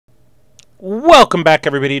Welcome back,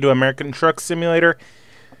 everybody, to American Truck Simulator.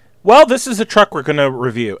 Well, this is a truck we're going to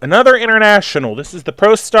review. Another International. This is the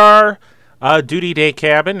Prostar Duty Day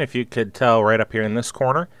Cabin, if you could tell right up here in this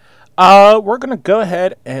corner. We're going to go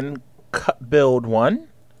ahead and build one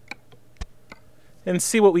and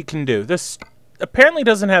see what we can do. This apparently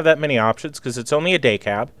doesn't have that many options because it's only a day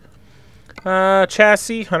cab.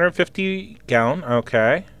 Chassis, 150 gallon.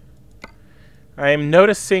 Okay. I am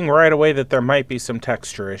noticing right away that there might be some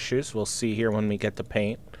texture issues. We'll see here when we get to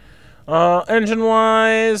paint.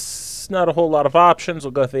 Engine-wise, not a whole lot of options.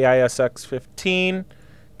 We'll go with the ISX-15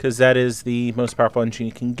 because that is the most powerful engine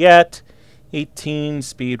you can get. 18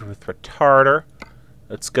 speed with retarder.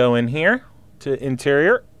 Let's go in here to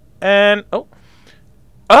interior. And, oh,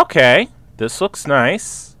 okay. This looks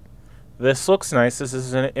nice. This looks nice. This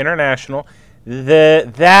is an International.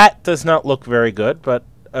 That does not look very good, but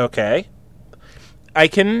okay. I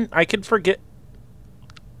can forget.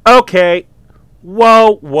 Okay.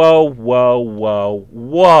 Whoa, whoa, whoa, whoa,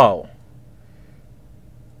 whoa.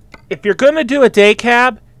 If you're going to do a day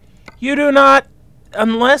cab, you do not,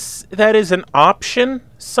 unless that is an option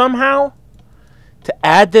somehow, to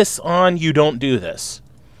add this on, you don't do this.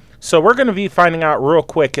 So we're going to be finding out real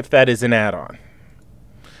quick if that is an add-on.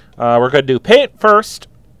 We're going to do paint first.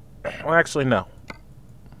 Well, actually, no.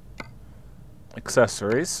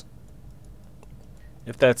 Accessories.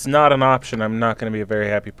 If that's not an option, I'm not going to be a very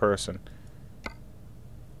happy person.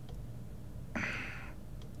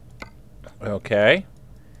 Okay.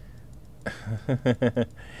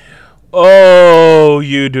 Oh,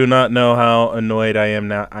 you do not know how annoyed I am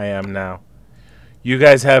now. You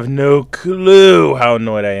guys have no clue how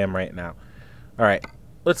annoyed I am right now. All right.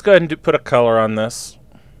 Let's go ahead and put a color on this.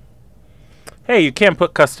 Hey, you can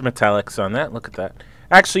put custom metallics on that. Look at that.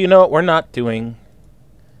 Actually, you know what? We're not doing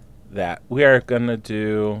that. We are going to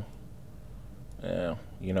do,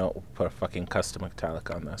 you know, we'll put a fucking custom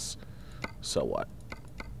metallic on this. So what?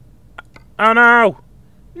 Oh, no!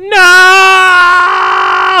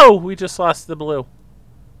 No! We just lost the blue.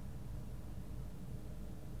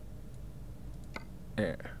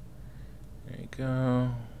 There. There you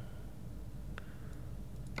go.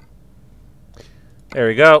 There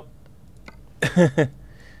we go.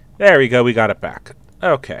 There we go. We got it back.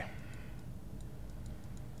 Okay.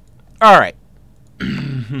 All right.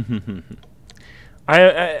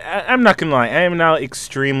 I'm not gonna lie. I am now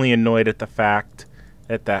extremely annoyed at the fact,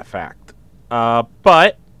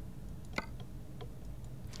 but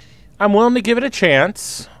I'm willing to give it a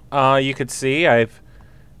chance. You could see I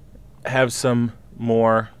have some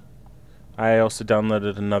more. I also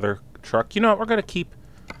downloaded another truck. You know what? We're gonna keep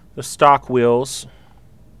the stock wheels,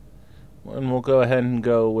 and we'll go ahead and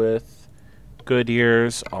go with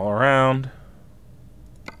Goodyears all around.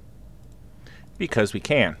 Because we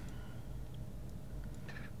can.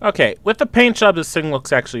 Okay, with the paint job, this thing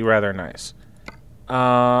looks actually rather nice.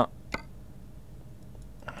 No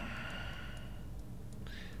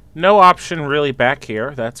option really back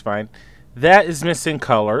here. That's fine. That is missing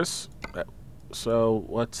colors. So,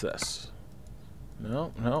 what's this?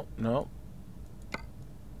 No, no, no.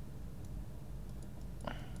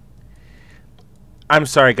 I'm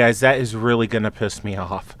sorry, guys. That is really going to piss me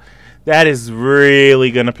off. That is really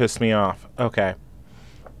going to piss me off. Okay.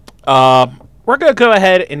 We're going to go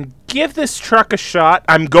ahead and give this truck a shot.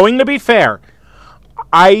 I'm going to be fair.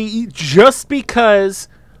 Just because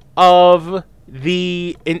of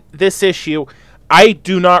this issue, I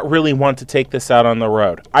do not really want to take this out on the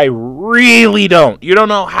road. I really don't. You don't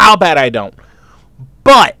know how bad I don't.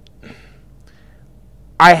 But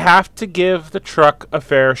I have to give the truck a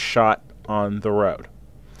fair shot on the road.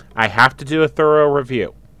 I have to do a thorough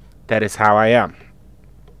review. That is how I am.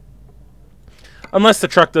 Unless the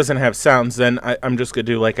truck doesn't have sounds, then I'm just going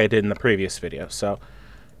to do like I did in the previous video. So,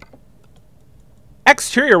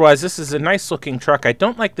 exterior-wise, this is a nice-looking truck. I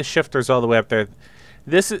don't like the shifters all the way up there.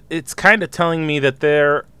 It's kind of telling me that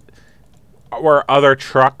there were other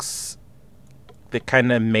trucks that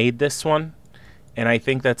kind of made this one. And I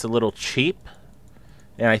think that's a little cheap.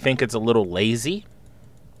 And I think it's a little lazy.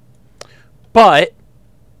 But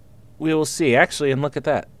we will see. Actually, and look at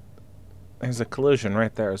that. There's a collision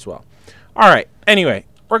right there as well. All right. Anyway,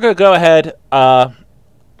 we're going to go ahead,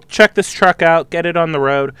 check this truck out, get it on the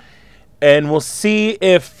road, and we'll see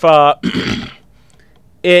if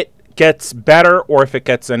it gets better or if it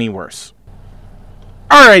gets any worse.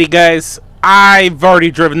 Alrighty, guys. I've already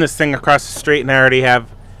driven this thing across the street, and I already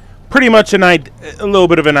have pretty much a little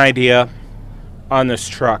bit of an idea on this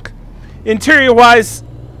truck. Interior-wise,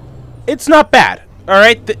 it's not bad. All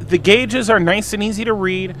right, the gauges are nice and easy to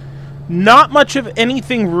read. Not much of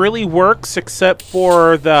anything really works except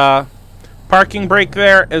for the parking brake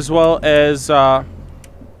there, as well as, I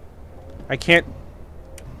can't...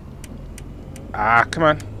 Ah, come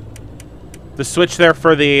on. The switch there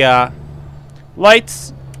for the,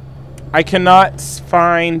 lights. I cannot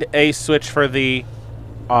find a switch for the,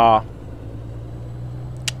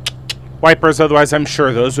 wipers, otherwise I'm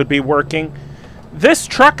sure those would be working. This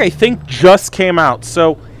truck, I think, just came out,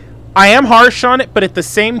 so I am harsh on it, but at the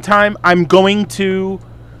same time, I'm going to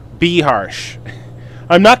be harsh.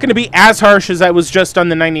 I'm not going to be as harsh as I was just on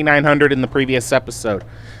the 9900 in the previous episode.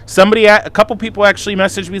 A couple people actually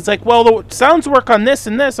messaged me. It's like, well, the sounds work on this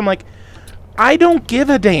and this. I'm like, I don't give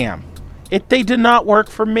a damn. They did not work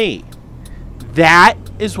for me. That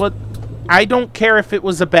is what... I don't care if it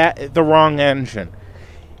was the wrong engine.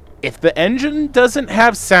 If the engine doesn't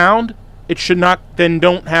have sound, it should not... Then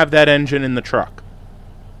don't have that engine in the truck.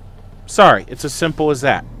 Sorry, it's as simple as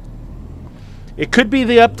that. It could be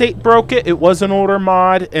the update broke it. It was an older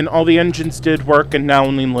mod, and all the engines did work, and now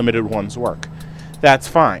only limited ones work. That's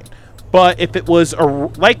fine. But if it was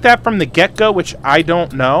like that from the get-go, which I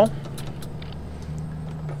don't know,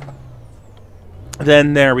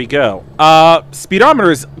 then there we go.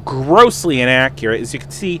 Speedometer is grossly inaccurate. As you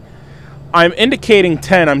can see, I'm indicating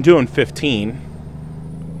 10. I'm doing 15.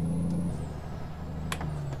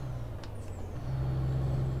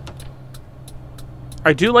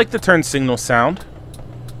 I do like the turn signal sound.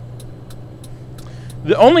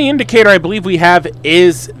 The only indicator I believe we have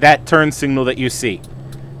is that turn signal that you see.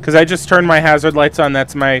 Because I just turned my hazard lights on.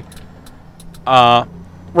 That's my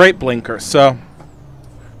right blinker. So,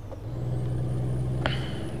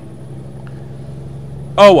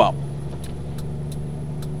 oh well.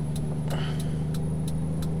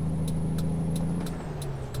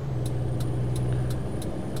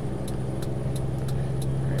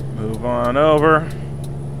 Move on over.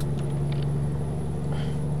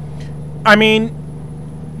 I mean,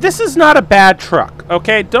 this is not a bad truck,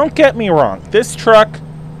 okay? Don't get me wrong. This truck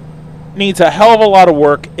needs a hell of a lot of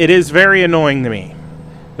work. It is very annoying to me.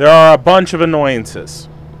 There are a bunch of annoyances.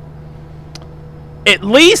 At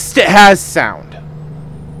least it has sound.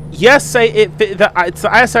 Yes, it's the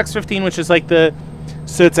ISX15, which is like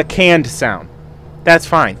so it's a canned sound. That's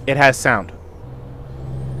fine. It has sound.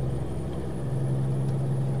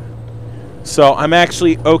 So I'm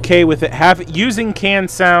actually okay with it using canned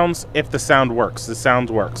sounds if the sound works. The sound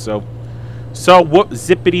works. So whoop,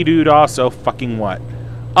 zippity doo dah. So fucking what?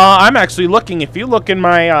 I'm actually looking. If you look in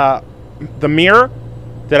my the mirror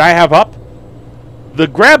that I have up, the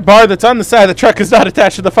grab bar that's on the side of the truck is not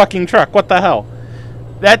attached to the fucking truck. What the hell?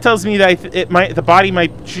 That tells me that the body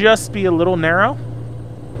might just be a little narrow.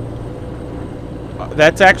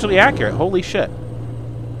 That's actually accurate. Holy shit.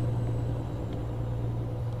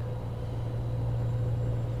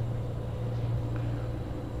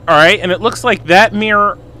 Alright, and it looks like that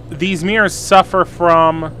mirror, these mirrors suffer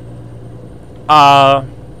from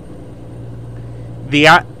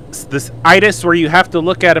this itis where you have to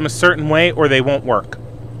look at them a certain way or they won't work.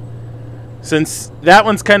 Since that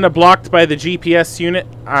one's kind of blocked by the GPS unit,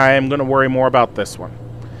 I'm going to worry more about this one.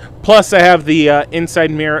 Plus, I have the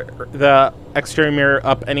inside mirror, the exterior mirror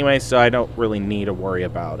up anyway, so I don't really need to worry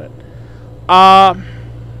about it.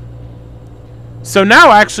 So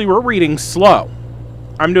now, actually, we're reading slow.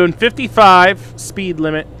 I'm doing 55 speed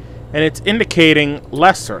limit, and it's indicating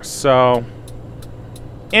lesser, so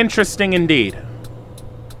interesting indeed.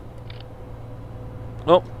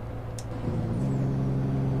 Oh.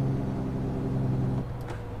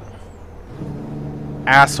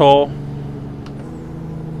 Asshole.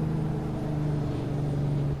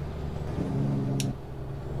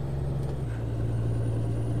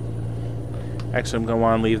 Actually, I'm going to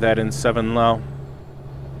want to leave that in 7 low.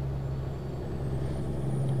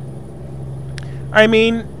 I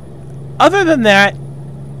mean, other than that,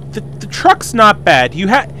 the truck's not bad.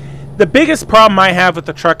 The biggest problem I have with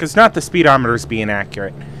the truck is not the speedometers being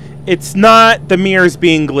accurate. It's not the mirrors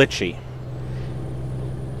being glitchy.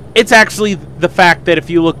 It's actually the fact that if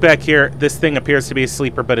you look back here, this thing appears to be a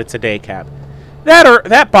sleeper, but it's a day cab.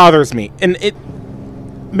 That bothers me. And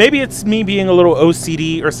maybe it's me being a little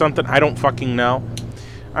OCD or something. I don't fucking know.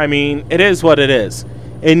 I mean, it is what it is.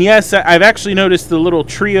 And yes, I've actually noticed the little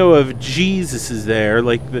trio of Jesuses there.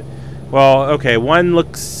 Like well, okay,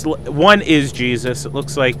 one is Jesus. It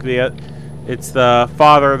looks like it's the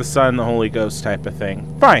Father, the Son, the Holy Ghost type of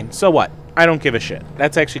thing. Fine. So what? I don't give a shit.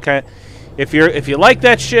 That's actually kind of, if you like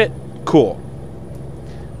that shit, cool.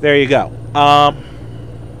 There you go.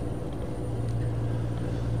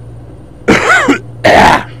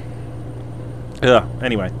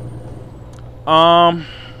 Anyway.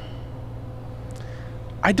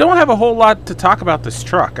 I don't have a whole lot to talk about this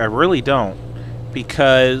truck. I really don't.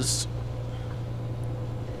 Because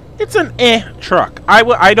It's an truck.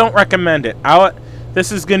 I don't recommend it.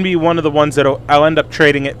 This is going to be one of the ones that I'll end up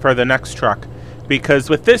trading it for the next truck. Because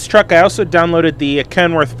with this truck, I also downloaded the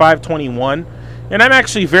Kenworth 521. And I'm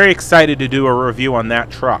actually very excited to do a review on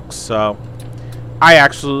that truck. So I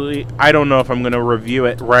don't know if I'm going to review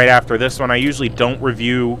it right after this one. I usually don't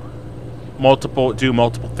do multiple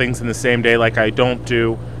things in the same day. Like I don't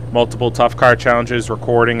do multiple tough car challenges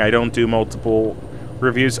recording. I don't do multiple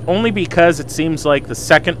reviews only because it seems like the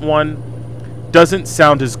second one doesn't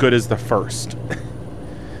sound as good as the first.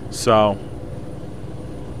 So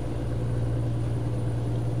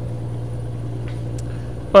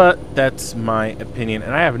but that's my opinion,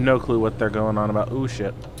 and I have no clue what they're going on about. Ooh,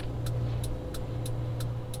 shit.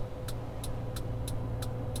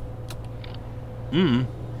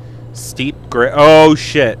 Steep grade. Oh,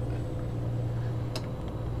 shit.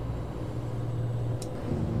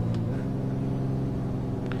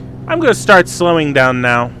 I'm going to start slowing down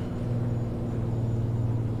now.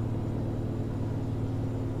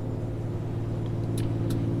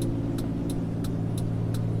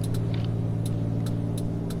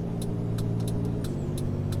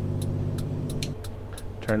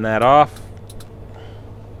 Turn that off.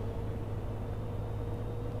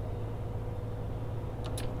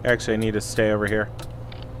 Actually, I need to stay over here.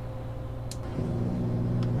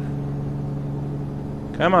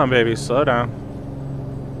 Come on, baby, slow down.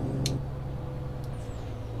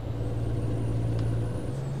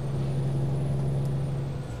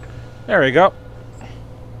 There we go.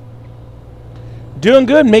 Doing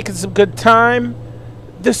good, making some good time.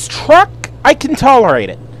 This truck, I can tolerate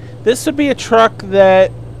it. This would be a truck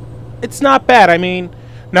that it's not bad. I mean,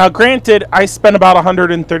 now granted, I spent about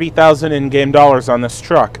 $130,000 in-game dollars on this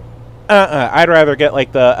truck. I'd rather get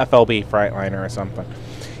like the FLB Freightliner or something.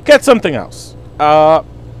 Get something else.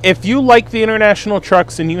 If you like the international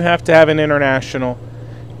trucks and you have to have an international,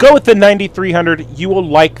 go with the 9300. You will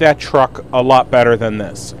like that truck a lot better than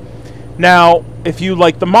this. Now, if you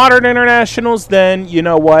like the modern internationals, then you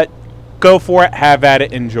know what? Go for it. Have at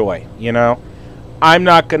it. Enjoy. You know, I'm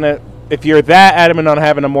not gonna. If you're that adamant on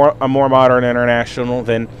having a more modern international,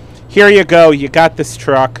 then here you go. You got this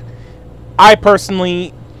truck. I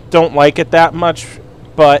personally don't like it that much,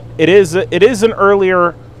 but it is an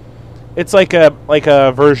earlier. It's like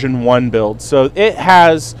a version 1 build, so it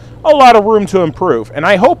has a lot of room to improve, and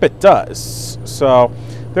I hope it does. So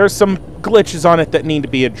there's some glitches on it that need to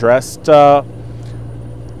be addressed. I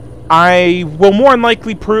will more than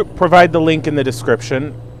likely provide the link in the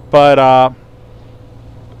description, but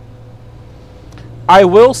I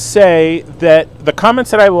will say that the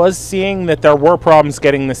comments that I was seeing that there were problems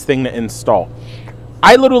getting this thing to install.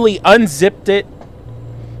 I literally unzipped it.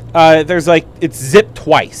 It's zipped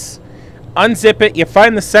twice. Unzip it, you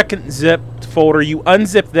find the second zipped folder, you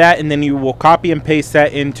unzip that, and then you will copy and paste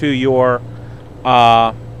that into your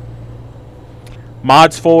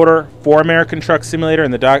mods folder for American Truck Simulator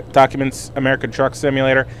and the Documents American Truck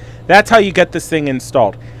Simulator. That's how you get this thing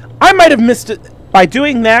installed. I might have missed it by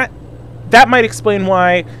doing that. That might explain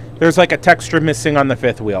why there's like a texture missing on the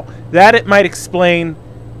fifth wheel. That it might explain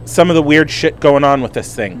some of the weird shit going on with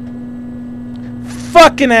this thing.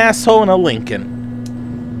 Fucking asshole in a Lincoln.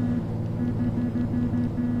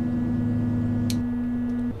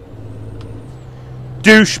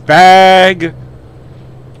 Douchebag.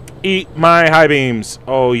 Eat my high beams.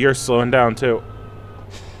 Oh, you're slowing down too.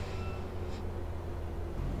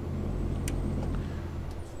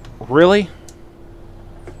 Really?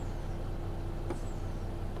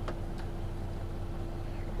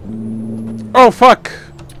 Oh, fuck.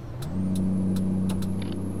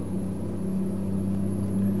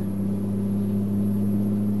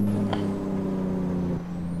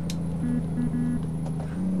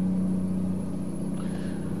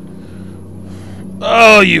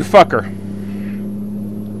 Oh, you fucker.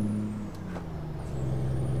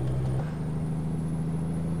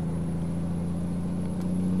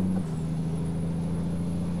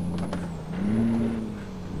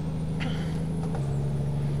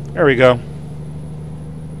 There we go.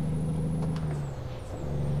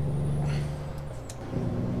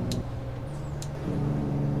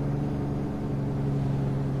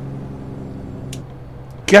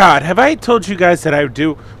 God, have I told you guys that I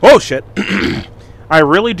do... Oh, shit. I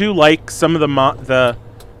really do like some of the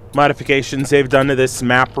modifications they've done to this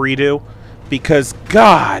map redo. Because,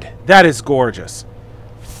 God, that is gorgeous.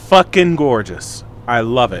 Fucking gorgeous. I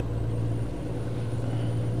love it.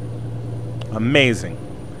 Amazing.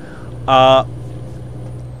 But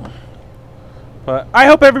I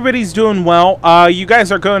hope everybody's doing well. You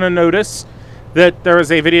guys are going to notice that there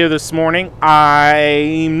was a video this morning.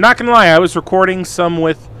 I'm not going to lie. I was recording some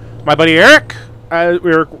with my buddy Eric.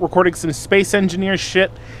 we're recording some space engineer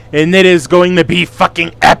shit, and it is going to be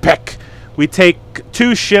fucking epic. We take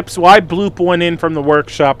 2 ships. Well, I bloop one in from the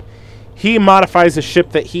workshop. He modifies a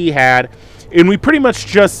ship that he had, and we pretty much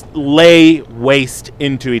just lay waste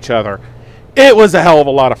into each other. It was a hell of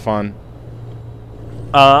a lot of fun.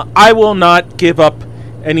 I will not give up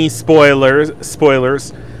any spoilers,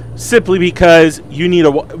 simply because you need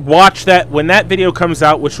to watch that when that video comes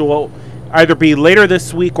out, which will either be later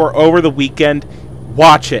this week or over the weekend.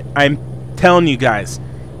 Watch it. I'm telling you guys.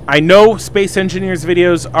 I know Space Engineers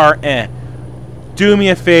videos are Do me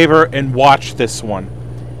a favor and watch this one.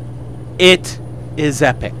 It is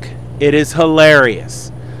epic. It is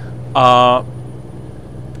hilarious.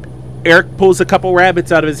 Eric pulls a couple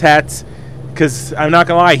rabbits out of his hats, because I'm not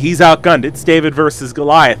going to lie, he's outgunned. It's David versus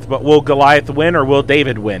Goliath, but will Goliath win or will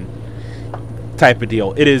David win? Type of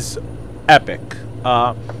deal. It is epic.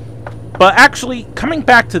 But actually, coming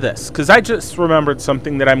back to this, because I just remembered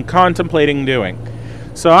something that I'm contemplating doing.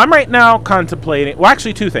 So I'm right now contemplating, well,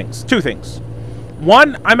 actually 2 things. 2 things.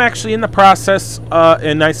 One, I'm actually in the process,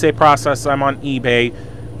 and I say process, I'm on eBay,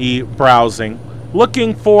 browsing,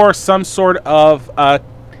 looking for some sort of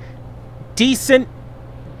decent,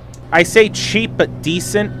 I say cheap but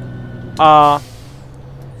decent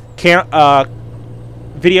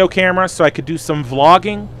video camera, so I could do some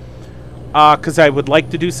vlogging, because I would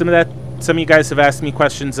like to do some of that. Some of you guys have asked me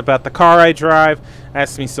questions about the car I drive,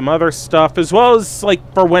 asked me some other stuff, as well as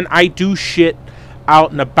like for when I do shit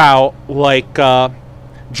out and about, like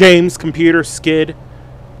James Computer Skid,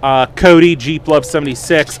 Cody Jeep Love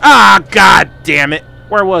 76. Ah, god damn it!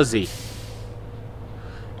 Where was he?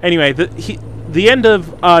 Anyway, the end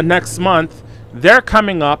of next month, they're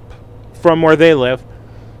coming up from where they live.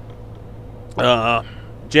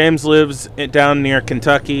 James lives down near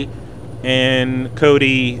Kentucky, and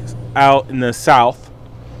Cody out in the south.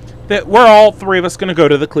 That we're all 3 of us going to go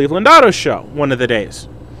to the Cleveland Auto Show one of the days.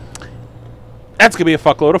 That's gonna be a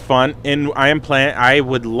fuckload of fun, and I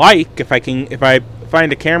would like, if I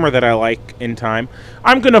find a camera that I like in time,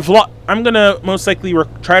 I'm gonna most likely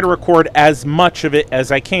try to record as much of it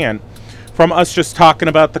as I can, from us just talking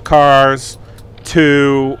about the cars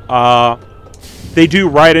to they do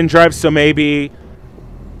ride and drive, so maybe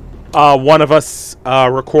one of us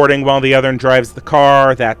recording while the other drives the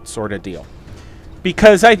car, that sort of deal,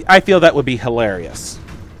 because I feel that would be hilarious.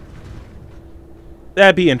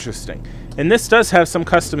 That'd be interesting. And this does have some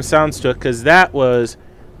custom sounds to it, because that was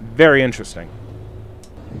very interesting.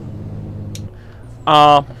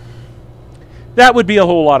 That would be a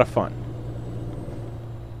whole lot of fun.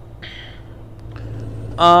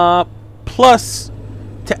 Plus,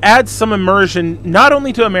 to add some immersion, not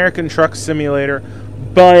only to American Truck Simulator,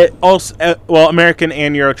 but also, well, American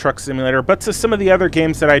and Euro Truck Simulator, but to some of the other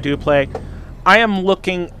games that I do play, I am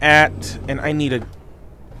looking at, and I need a...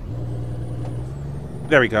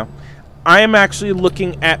 There we go. I am actually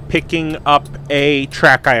looking at picking up a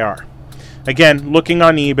Track IR. Again, looking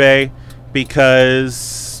on eBay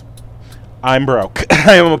because I'm broke.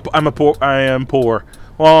 I am poor.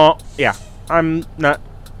 Well, yeah, I'm not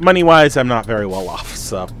money-wise. I'm not very well off.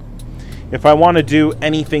 So, if I want to do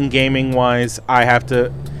anything gaming-wise, I have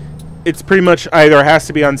to. It's pretty much either has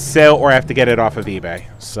to be on sale or I have to get it off of eBay.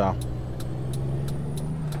 So,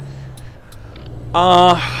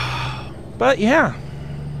 but yeah.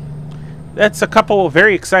 That's a couple of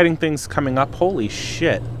very exciting things coming up. Holy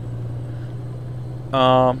shit.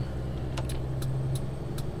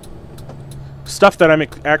 Stuff that I'm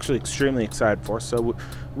actually extremely excited for. So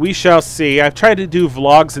we shall see. I've tried to do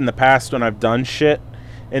vlogs in the past when I've done shit,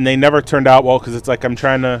 and they never turned out well because it's like I'm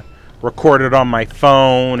trying to record it on my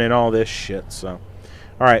phone and all this shit. So,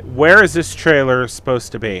 alright, where is this trailer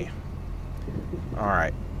supposed to be?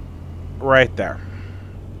 Alright, right there.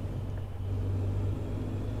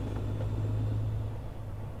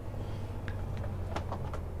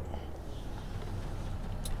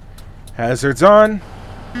 Hazards on.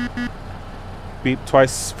 Beep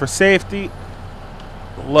twice for safety.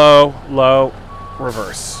 Low, low,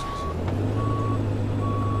 reverse.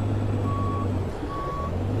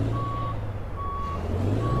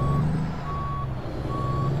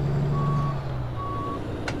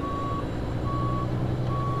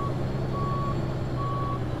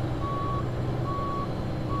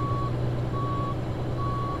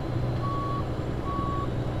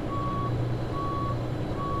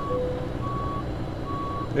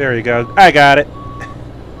 There you go. I got it.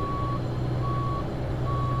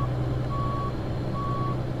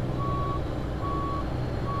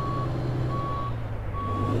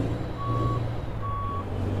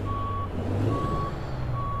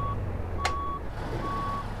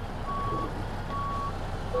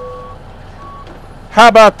 How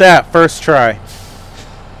about that? First try.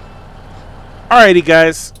 Alrighty,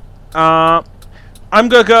 guys. I'm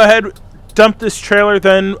going to go ahead, dump this trailer,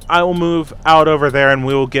 then I will move out over there and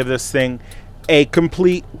we will give this thing a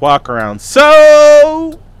complete walk around.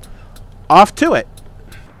 So, off to it.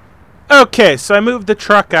 Okay, so I moved the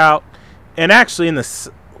truck out, and actually in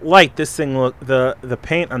the light, this thing the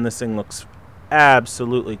paint on this thing looks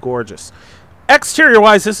absolutely gorgeous.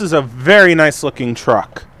 Exterior-wise, this is a very nice looking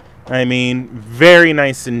truck. I mean, very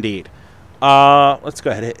nice indeed. Let's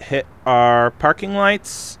go ahead and hit our parking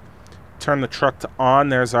lights. Turn the truck to on.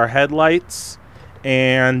 There's our headlights.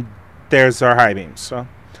 And there's our high beams. So,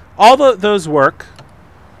 all those work.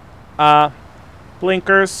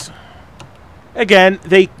 Blinkers. Again,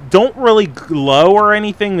 they don't really glow or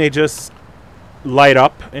anything. They just light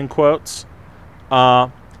up, in quotes.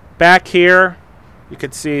 Back here, you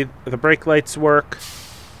can see the brake lights work.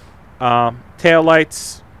 Tail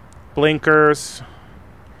lights. Blinkers.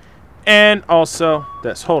 And also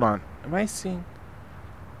this. Hold on. Am I seeing?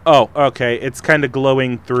 Oh, okay. It's kind of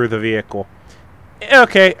glowing through the vehicle.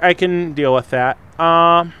 Okay, I can deal with that.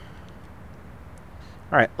 Alright,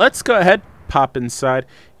 let's go ahead. Pop inside.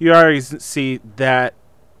 You already see that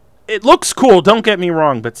it looks cool, don't get me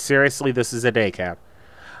wrong, but seriously, this is a day cab.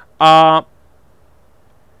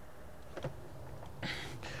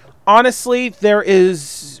 Honestly, there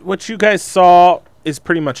is what you guys saw is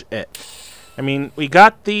pretty much it. I mean, we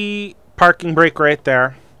got the parking brake right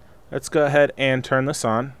there. Let's go ahead and turn this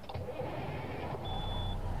on.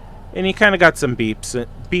 And you kind of got some beeps,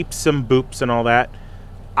 some boops and all that.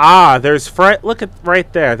 Ah, there's look at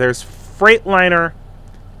right there. There's Freightliner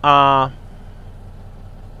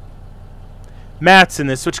mats in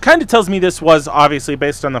this, which kind of tells me this was obviously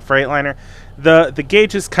based on the Freightliner. The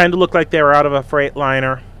gauges kind of look like they were out of a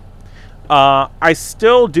Freightliner. I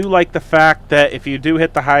still do like the fact that if you do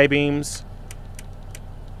hit the high beams,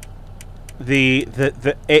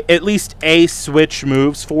 at least a switch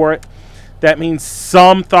moves for it. That means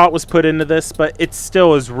some thought was put into this, but it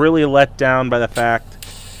still is really let down by the fact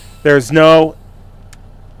there's no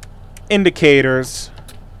indicators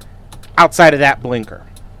outside of that blinker.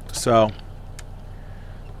 So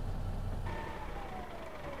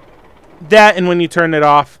that, and when you turn it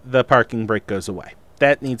off, the parking brake goes away.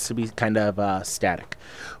 That needs to be kind of static.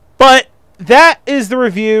 But that is the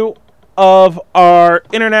review of our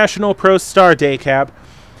International Prostar Day Cab.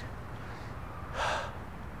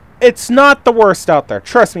 It's not the worst out there.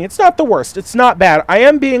 Trust me, it's not the worst. It's not bad. I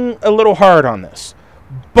am being a little hard on this.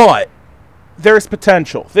 But there's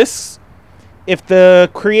potential. This, if the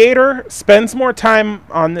creator spends more time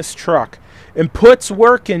on this truck and puts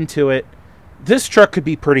work into it, this truck could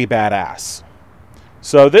be pretty badass.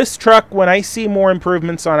 So this truck, when I see more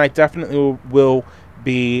improvements on, I definitely will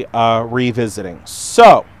be revisiting.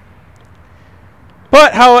 So,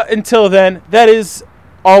 but until then, that is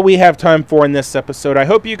all we have time for in this episode. I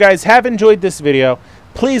hope you guys have enjoyed this video.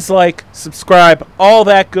 Please like, subscribe, all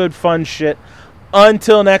that good fun shit.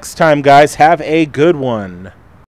 Until next time, guys, have a good one.